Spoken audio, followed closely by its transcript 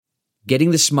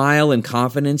Getting the smile and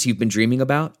confidence you've been dreaming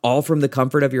about, all from the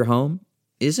comfort of your home,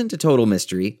 isn't a total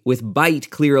mystery with Byte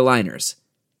clear aligners.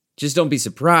 Just don't be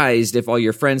surprised if all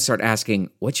your friends start asking,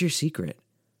 "What's your secret?"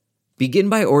 Begin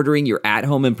by ordering your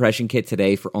at-home impression kit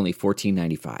today for only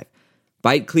 $14.95.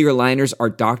 Byte clear aligners are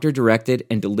doctor-directed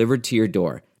and delivered to your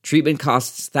door. Treatment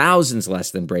costs thousands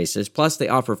less than braces, plus they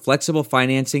offer flexible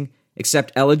financing,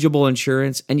 accept eligible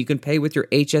insurance, and you can pay with your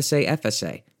HSA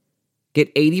FSA. Get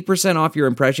 80% off your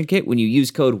impression kit when you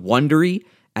use code WONDERY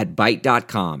at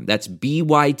Byte.com. That's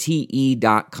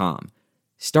BYTE.com.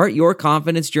 Start your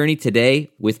confidence journey today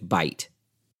with Byte.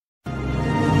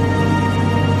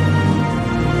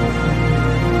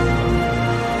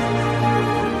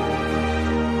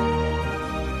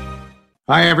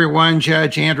 Hi, everyone.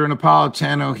 Judge Andrew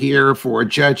Napolitano here for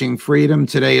Judging Freedom.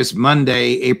 Today is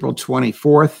Monday, April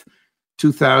 24th,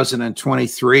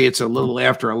 2023. It's a little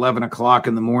after 11 o'clock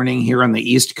in the morning here on the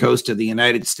East Coast of the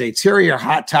United States. Here are your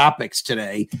hot topics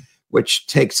today, which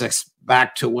takes us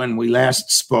back to when we last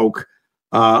spoke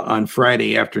on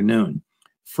Friday afternoon.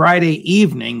 Friday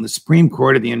evening, the Supreme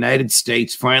Court of the United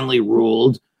States finally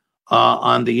ruled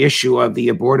on the issue of the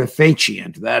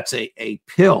abortifacient. That's a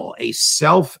pill, a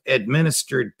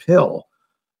self-administered pill,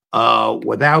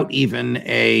 without even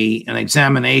an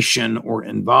examination or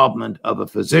involvement of a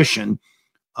physician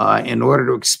in order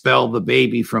to expel the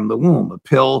baby from the womb. A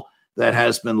pill that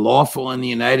has been lawful in the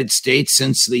United States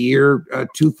since the year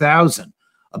 2000.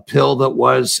 A pill that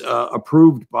was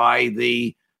approved by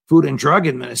the Food and Drug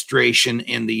Administration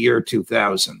in the year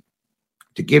 2000.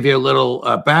 To give you a little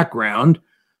background,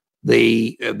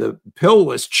 the pill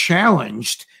was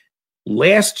challenged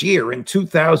last year in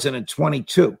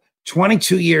 2022,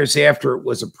 22 years after it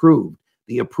was approved.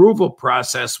 The approval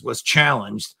process was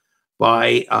challenged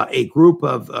by a group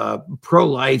of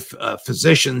pro-life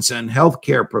physicians and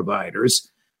healthcare providers.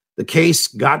 The case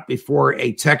got before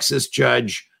a Texas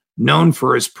judge known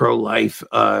for his pro-life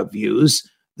views.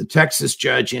 The Texas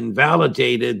judge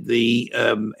invalidated the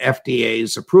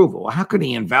FDA's approval. How could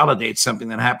he invalidate something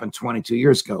that happened 22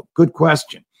 years ago? Good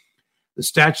question. The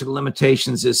statute of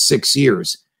limitations is 6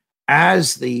 years.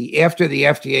 After the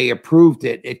FDA approved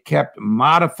it, it kept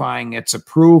modifying its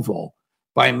approval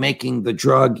by making the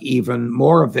drug even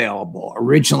more available.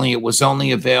 Originally, it was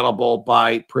only available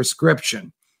by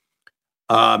prescription.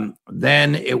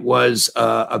 Then it was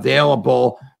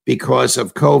available because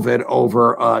of COVID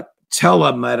over a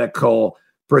telemedical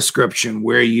prescription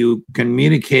where you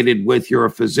communicated with your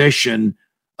physician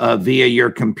via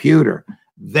your computer.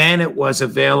 Then it was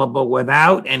available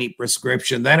without any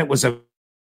prescription. Then it was a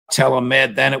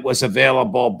telemed. Then it was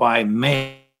available by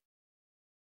mail.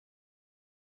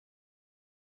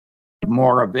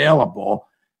 More available.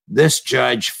 This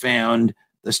judge found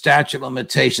the statute of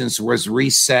limitations was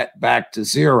reset back to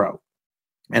zero.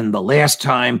 And the last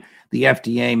time the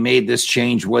FDA made this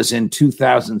change was in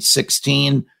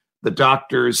 2016. The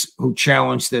doctors who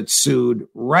challenged it sued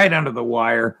right under the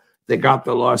wire. They got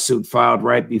the lawsuit filed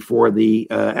right before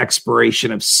the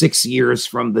expiration of 6 years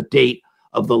from the date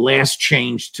of the last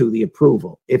change to the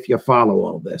approval, if you follow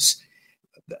all this.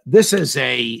 This is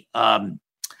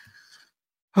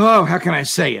how can I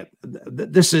say it?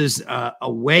 This is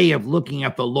a way of looking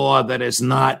at the law that is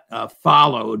not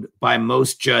followed by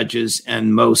most judges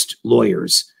and most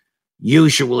lawyers.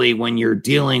 Usually when you're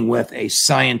dealing with a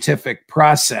scientific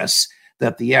process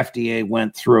that the FDA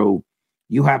went through,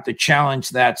 you have to challenge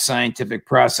that scientific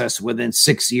process within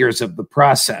 6 years of the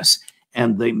process.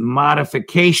 And the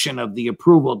modification of the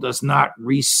approval does not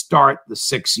restart the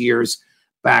 6 years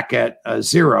back at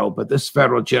zero. But this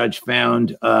federal judge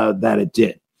found that it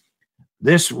did.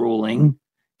 This ruling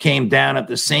came down at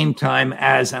the same time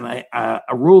as a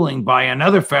ruling by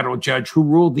another federal judge who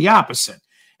ruled the opposite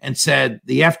and said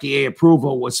the FDA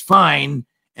approval was fine,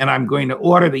 and I'm going to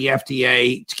order the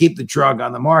FDA to keep the drug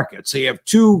on the market. So you have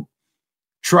two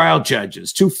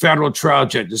federal trial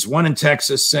judges, one in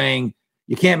Texas saying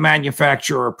you can't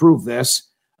manufacture or approve this,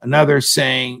 another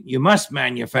saying you must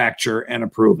manufacture and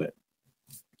approve it.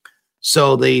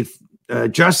 So the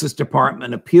Justice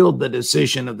Department appealed the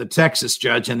decision of the Texas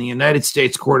judge and the United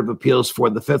States Court of Appeals for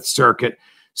the Fifth Circuit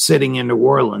sitting in New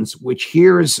Orleans, which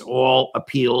hears all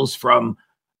appeals from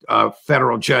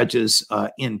federal judges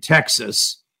in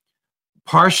Texas,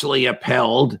 partially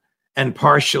upheld and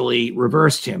partially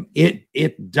reversed him.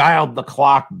 It dialed the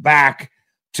clock back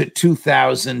to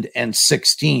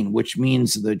 2016, which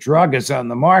means the drug is on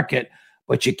the market,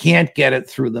 but you can't get it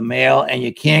through the mail and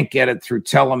you can't get it through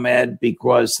telemed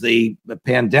because the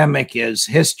pandemic is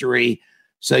history.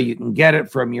 So you can get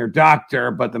it from your doctor,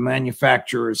 but the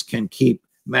manufacturers can keep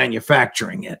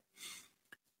manufacturing it.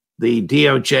 The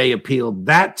DOJ appealed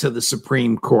that to the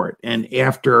Supreme Court. And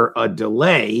after a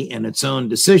delay in its own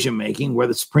decision-making, where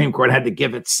the Supreme Court had to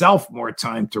give itself more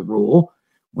time to rule,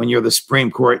 when you're the Supreme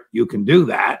Court, you can do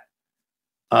that.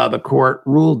 The court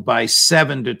ruled by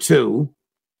 7-2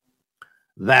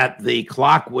 that the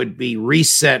clock would be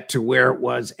reset to where it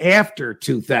was after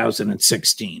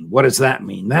 2016. What does that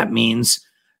mean? That means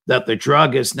that the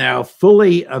drug is now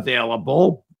fully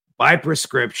available by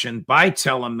prescription, by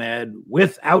telemed,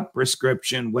 without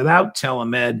prescription, without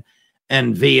telemed,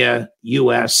 and via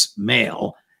U.S.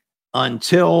 mail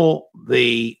until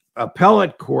the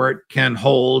appellate court can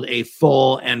hold a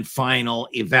full and final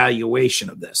evaluation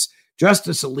of this.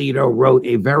 Justice Alito wrote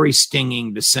a very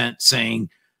stinging dissent saying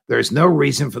there's no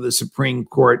reason for the Supreme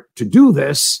Court to do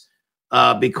this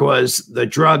because the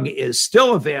drug is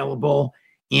still available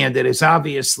and it is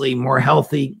obviously more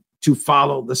healthy to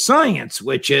follow the science,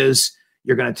 which is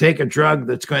you're going to take a drug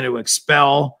that's going to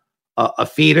expel a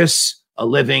fetus, a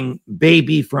living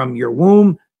baby from your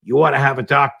womb. You ought to have a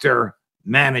doctor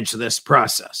manage this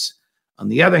process. On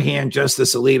the other hand,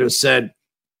 Justice Alito said,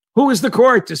 who is the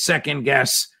court to second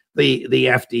guess the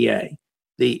FDA?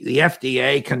 The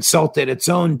FDA consulted its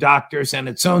own doctors and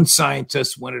its own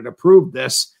scientists when it approved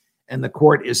this, and the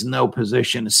court is in no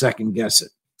position to second guess it.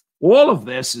 All of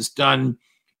this is done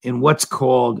in what's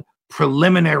called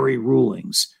preliminary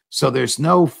rulings. So there's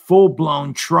no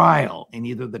full-blown trial in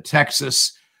either the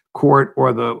Texas court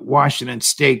or the Washington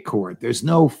State court. There's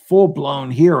no full-blown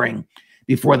hearing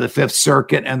before the Fifth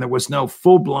Circuit, and there was no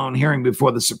full-blown hearing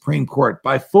before the Supreme Court.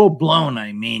 By full-blown,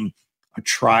 I mean a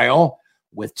trial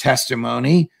with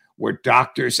testimony where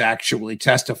doctors actually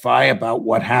testify about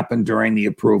what happened during the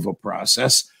approval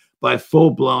process. By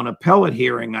full-blown appellate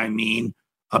hearing, I mean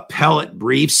appellate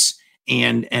briefs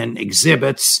and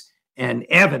exhibits and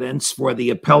evidence for the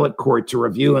appellate court to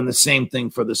review, and the same thing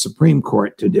for the Supreme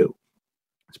Court to do.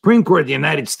 The Supreme Court of the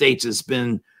United States has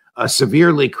been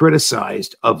severely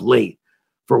criticized of late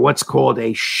for what's called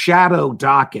a shadow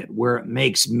docket, where it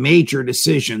makes major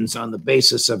decisions on the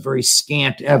basis of very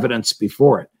scant evidence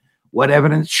before it. What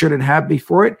evidence should it have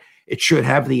before it? It should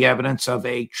have the evidence of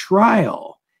a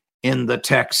trial in the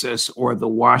Texas or the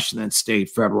Washington State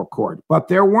federal court. But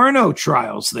there were no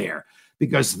trials there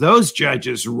because those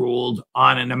judges ruled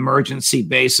on an emergency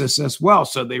basis as well.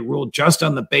 So they ruled just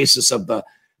on the basis of the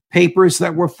papers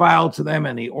that were filed to them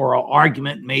and the oral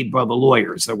argument made by the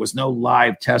lawyers. There was no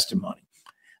live testimony.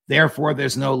 Therefore,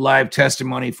 there's no live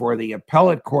testimony for the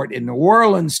appellate court in New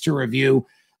Orleans to review.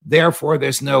 Therefore,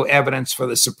 there's no evidence for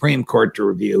the Supreme Court to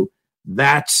review.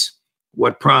 That's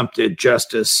what prompted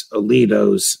Justice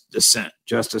Alito's dissent.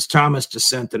 Justice Thomas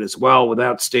dissented as well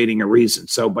without stating a reason.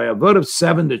 So by a vote of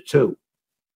 7-2,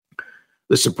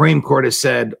 the Supreme Court has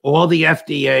said all the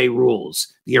FDA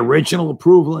rules, the original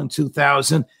approval in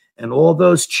 2000, and all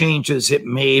those changes it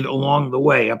made along the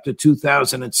way up to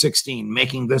 2016,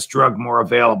 making this drug more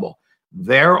available,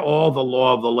 they're all the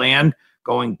law of the land.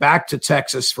 Going back to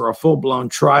Texas for a full-blown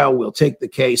trial, we'll take the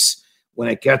case when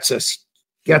it gets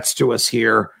to us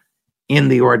here in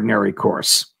the ordinary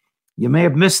course. You may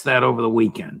have missed that over the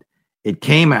weekend. It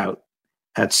came out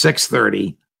at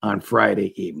 6:30 on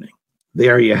Friday evening.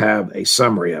 There you have a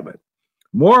summary of it.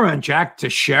 More on Jack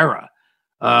Teixeira,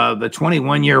 the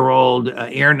 21-year-old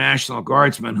Air National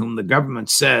Guardsman whom the government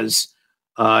says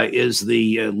is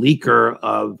the leaker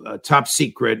of top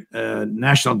secret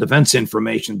national defense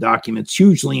information documents,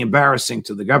 hugely embarrassing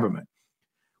to the government.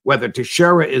 Whether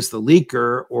Teixeira is the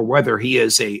leaker or whether he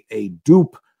is a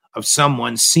dupe of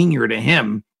someone senior to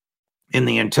him in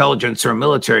the intelligence or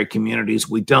military communities,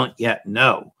 we don't yet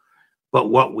know. But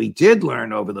what we did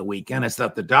learn over the weekend is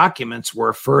that the documents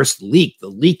were first leaked. The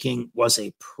leaking was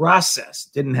a process.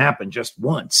 It didn't happen just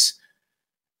once.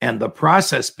 And the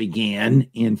process began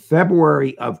in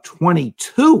February of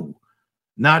 22,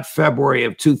 not February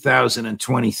of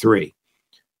 2023.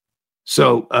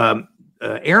 So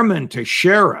Airman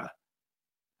Teixeira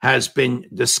has been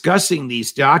discussing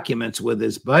these documents with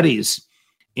his buddies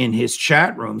in his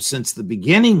chat room since the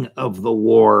beginning of the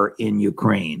war in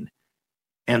Ukraine.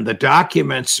 And the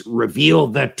documents reveal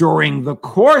that during the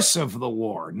course of the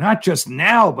war, not just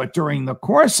now, but during the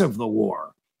course of the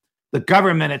war, the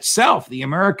government itself, the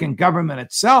American government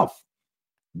itself,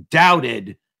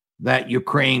 doubted that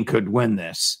Ukraine could win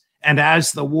this. And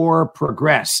as the war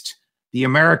progressed, the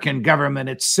American government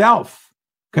itself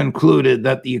concluded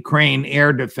that the Ukraine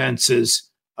air defenses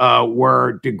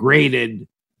were degraded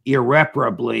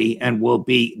irreparably and will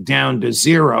be down to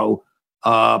zero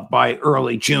by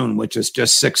early June, which is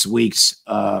just 6 weeks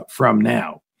from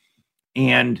now.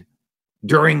 And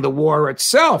during the war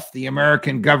itself, the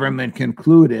American government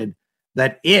concluded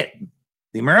that it,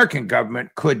 the American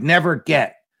government could never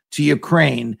get to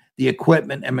Ukraine the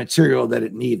equipment and material that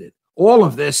it needed. All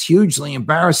of this hugely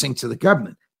embarrassing to the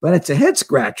government, but it's a head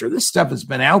scratcher. This stuff has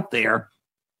been out there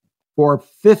for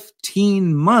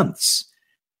 15 months,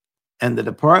 and the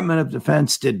Department of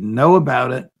Defense didn't know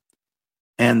about it,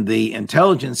 and the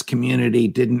intelligence community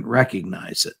didn't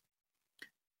recognize it.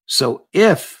 So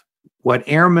if what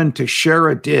Airman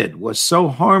Teixeira did was so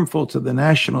harmful to the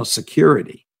national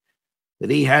security that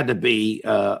he had to be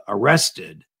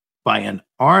arrested by an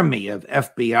army of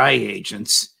FBI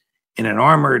agents in an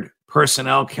armored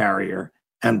personnel carrier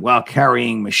and while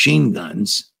carrying machine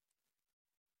guns,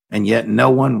 and yet no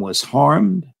one was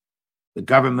harmed, the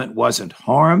government wasn't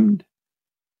harmed,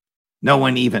 no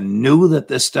one even knew that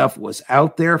this stuff was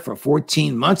out there for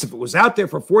 14 months. If it was out there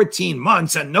for 14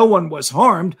 months and no one was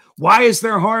harmed, why is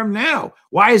there harm now?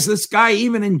 Why is this guy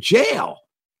even in jail?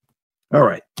 All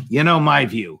right, you know my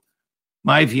view.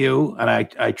 My view, and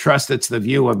I trust it's the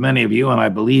view of many of you, and I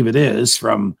believe it is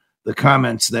from the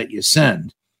comments that you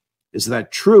send, is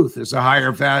that truth is a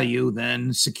higher value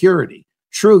than security.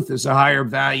 Truth is a higher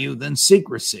value than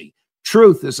secrecy.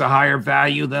 Truth is a higher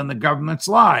value than the government's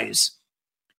lies.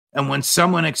 And when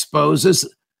someone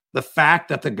exposes the fact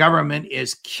that the government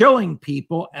is killing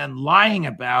people and lying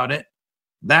about it,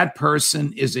 that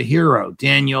person is a hero.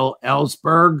 Daniel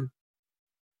Ellsberg,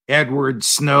 Edward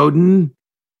Snowden,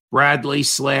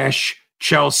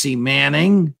 Bradley/Chelsea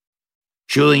Manning,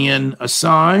 Julian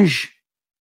Assange,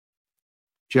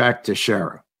 Jack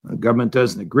Teixeira. The government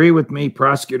doesn't agree with me.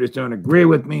 Prosecutors don't agree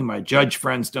with me. My judge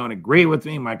friends don't agree with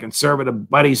me. My conservative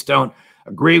buddies don't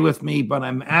agree with me, but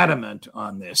I'm adamant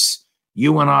on this.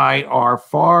 You and I are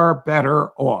far better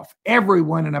off.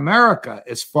 Everyone in America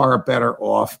is far better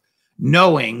off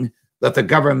knowing that the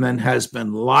government has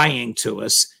been lying to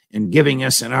us and giving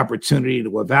us an opportunity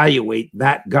to evaluate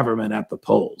that government at the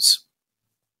polls.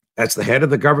 Has the head of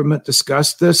the government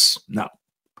discussed this? No.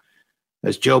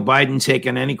 Has Joe Biden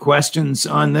taken any questions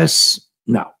on this?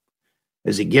 No.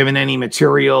 Has he given any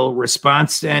material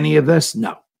response to any of this?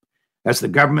 No. As the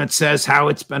government says how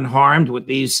it's been harmed with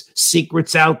these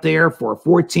secrets out there for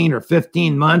 14 or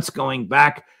 15 months going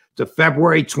back to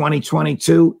February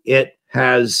 2022, it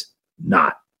has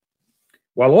not.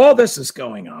 While all this is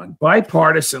going on,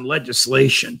 bipartisan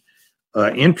legislation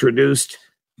introduced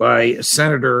by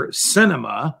Senator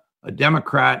Sinema, a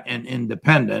Democrat and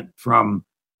independent from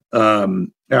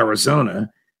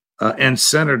Arizona, and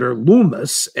Senator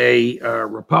Loomis, a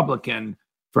Republican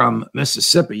from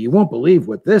Mississippi. You won't believe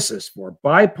what this is for.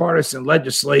 Bipartisan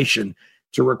legislation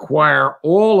to require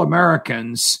all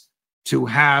Americans to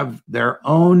have their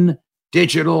own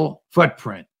digital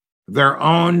footprint, their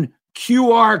own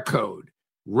QR code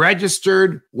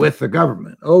registered with the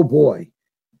government. Oh boy.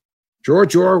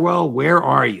 George Orwell, where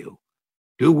are you?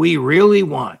 Do we really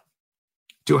want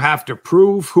to have to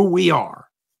prove who we are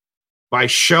by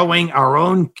showing our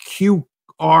own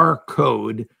QR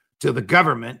code to the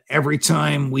government every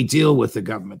time we deal with the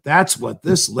government? That's what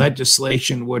this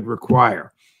legislation would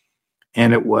require.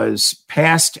 And it was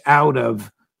passed out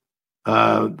of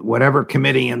whatever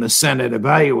committee in the Senate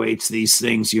evaluates these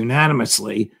things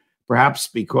unanimously, perhaps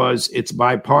because it's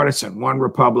bipartisan, one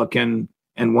Republican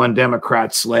and one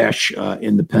Democrat /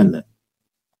 independent.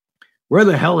 Where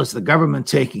the hell is the government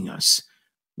taking us?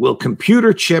 Will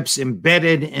computer chips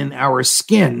embedded in our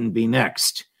skin be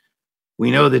next?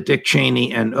 We know that Dick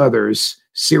Cheney and others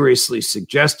seriously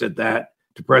suggested that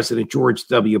to President George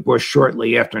W. Bush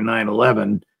shortly after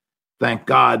 9/11. Thank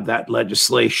God that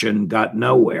legislation got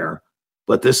nowhere,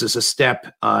 but this is a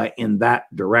step in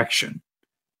that direction.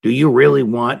 Do you really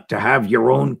want to have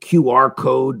your own QR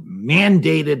code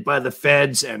mandated by the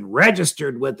feds and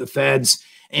registered with the feds,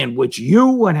 and which you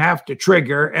would have to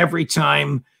trigger every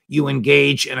time you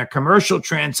engage in a commercial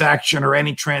transaction or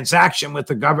any transaction with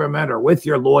the government or with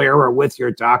your lawyer or with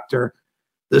your doctor?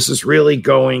 This is really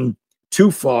going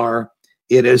too far.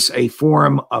 It is a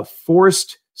form of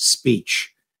forced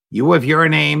speech. You have your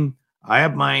name. I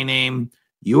have my name.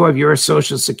 You have your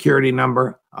social security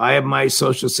number. I have my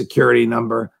social security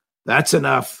number. That's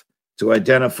enough to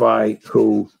identify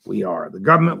who we are. The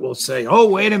government will say, oh,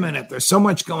 wait a minute. There's so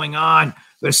much going on.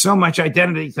 There's so much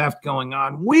identity theft going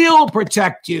on. We'll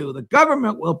protect you. The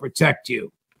government will protect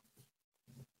you.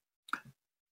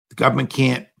 The government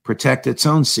can't protect its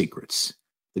own secrets.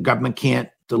 The government can't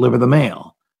deliver the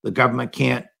mail. The government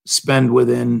can't spend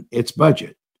within its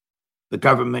budget. The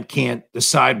government can't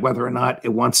decide whether or not it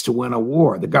wants to win a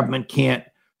war. The government can't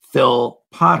fill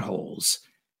potholes.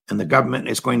 And the government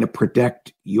is going to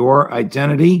protect your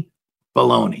identity?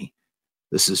 Baloney.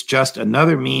 This is just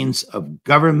another means of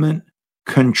government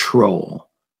control.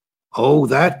 Oh,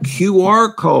 that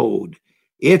QR code.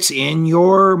 It's in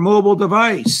your mobile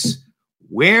device.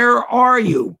 Where are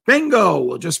you? Bingo.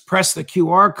 We'll just press the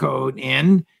QR code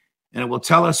in and it will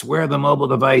tell us where the mobile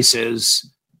device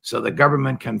is so the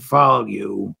government can follow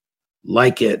you,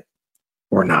 like it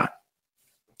or not.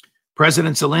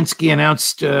 President Zelensky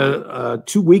announced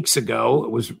 2 weeks ago,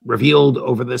 it was revealed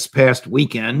over this past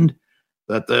weekend,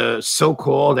 that the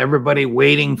so-called everybody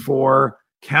waiting for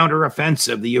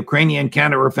counteroffensive, the Ukrainian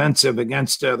counteroffensive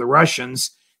against the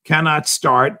Russians, cannot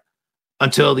start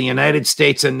until the United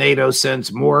States and NATO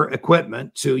sends more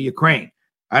equipment to Ukraine.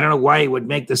 I don't know why he would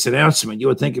make this announcement. You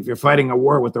would think if you're fighting a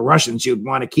war with the Russians, you'd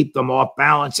want to keep them off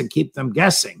balance and keep them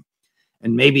guessing.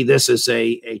 And maybe this is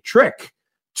a trick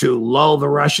to lull the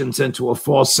Russians into a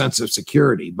false sense of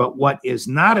security. But what is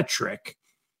not a trick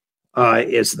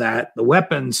is that the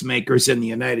weapons makers in the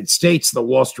United States, the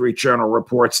Wall Street Journal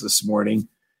reports this morning,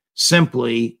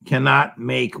 simply cannot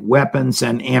make weapons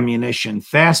and ammunition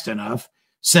fast enough,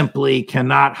 simply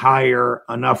cannot hire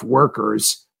enough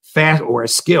workers fast or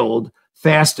skilled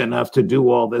fast enough to do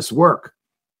all this work.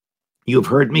 You've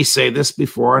heard me say this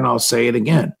before, and I'll say it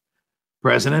again.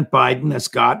 President Biden has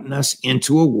gotten us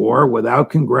into a war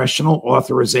without congressional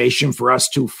authorization for us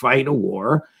to fight a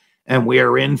war, and we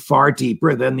are in far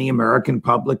deeper than the American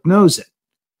public knows it.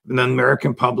 And the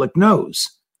American public knows.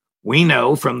 We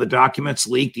know from the documents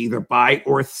leaked either by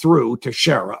or through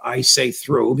Teixeira. I say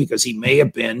through because he may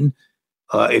have been,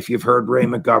 if you've heard Ray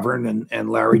McGovern and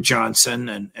Larry Johnson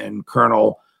and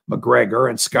Colonel McGregor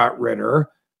and Scott Ritter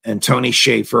and Tony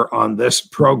Shaffer on this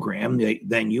program,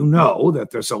 then you know that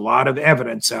there's a lot of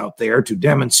evidence out there to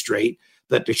demonstrate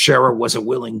that Teixeira was a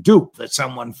willing dupe, that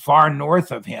someone far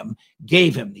north of him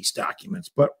gave him these documents.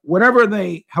 But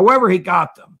however he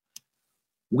got them,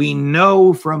 we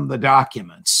know from the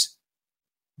documents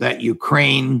that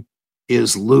Ukraine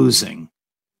is losing.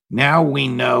 Now we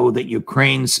know that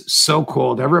Ukraine's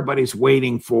so-called, everybody's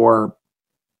waiting for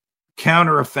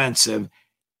counteroffensive,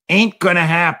 ain't going to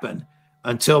happen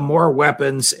until more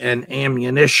weapons and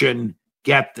ammunition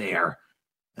get there.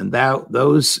 And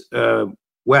those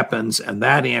weapons and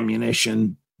that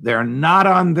ammunition, they're not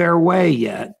on their way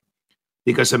yet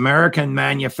because American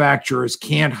manufacturers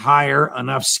can't hire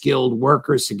enough skilled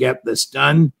workers to get this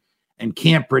done and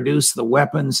can't produce the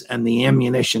weapons and the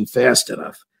ammunition fast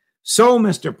enough. So,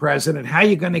 Mr. President, how are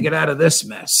you going to get out of this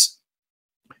mess?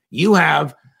 You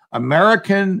have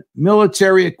American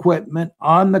military equipment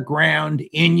on the ground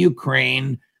in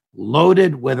Ukraine,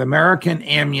 loaded with American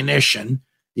ammunition.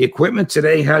 The equipment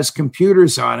today has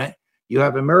computers on it. You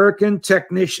have American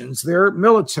technicians. They're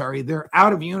military. They're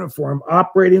out of uniform,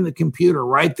 operating the computer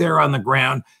right there on the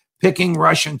ground, picking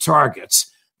Russian targets.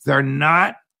 They're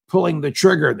not pulling the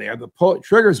trigger there. The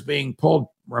trigger's being pulled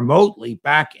remotely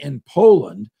back in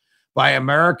Poland by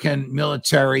American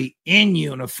military in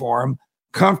uniform,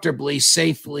 comfortably,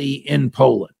 safely in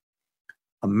Poland.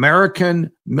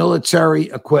 American military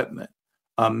equipment,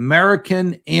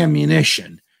 American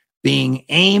ammunition being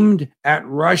aimed at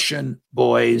Russian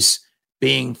boys,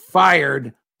 being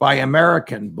fired by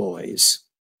American boys.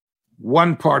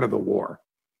 One part of the war.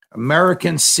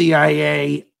 American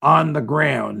CIA on the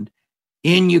ground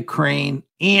in Ukraine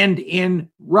and in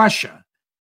Russia,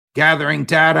 gathering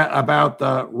data about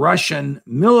the Russian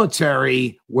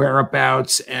military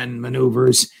whereabouts and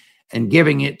maneuvers and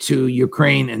giving it to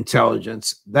Ukraine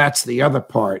intelligence. That's the other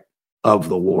part of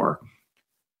the war.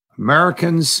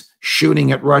 Americans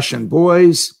shooting at Russian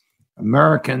boys,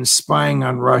 Americans spying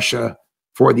on Russia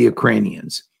for the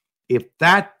Ukrainians. If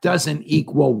that doesn't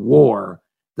equal war,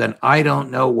 then I don't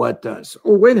know what does.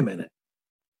 Oh, wait a minute.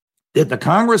 Did the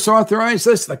Congress authorize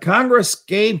this? The Congress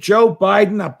gave Joe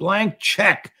Biden a blank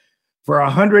check for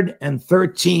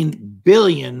 $113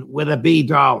 billion with a B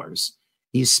dollars.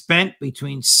 He spent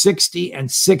between 60 and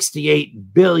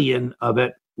 68 billion of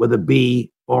it with a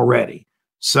B already.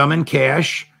 Some in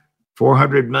cash,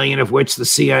 400 million of which the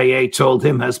CIA told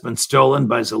him has been stolen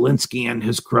by Zelensky and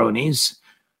his cronies.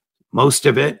 Most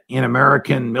of it in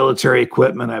American military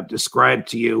equipment. I've described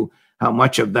to you how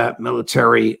much of that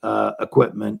military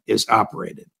equipment is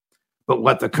operated. But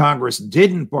what the Congress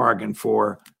didn't bargain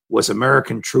for was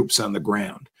American troops on the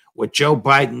ground. What Joe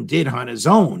Biden did on his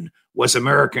own was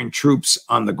American troops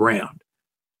on the ground,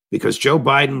 because Joe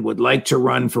Biden would like to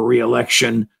run for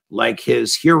re-election like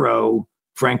his hero,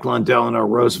 Franklin Delano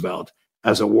Roosevelt,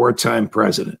 as a wartime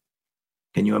president.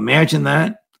 Can you imagine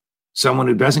that? Someone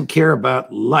who doesn't care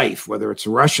about life, whether it's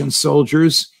Russian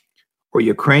soldiers or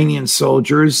Ukrainian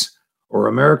soldiers or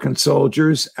American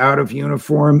soldiers out of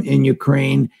uniform in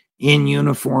Ukraine, in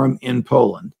uniform in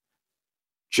Poland.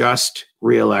 Just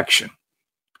re-election.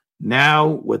 Now,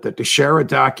 with the Teixeira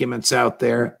documents out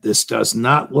there, this does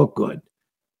not look good.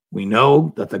 We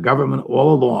know that the government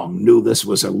all along knew this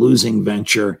was a losing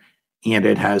venture, and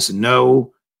it has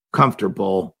no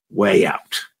comfortable way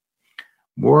out.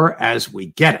 More as we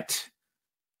get it.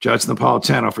 Judge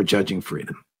Napolitano for Judging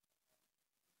Freedom.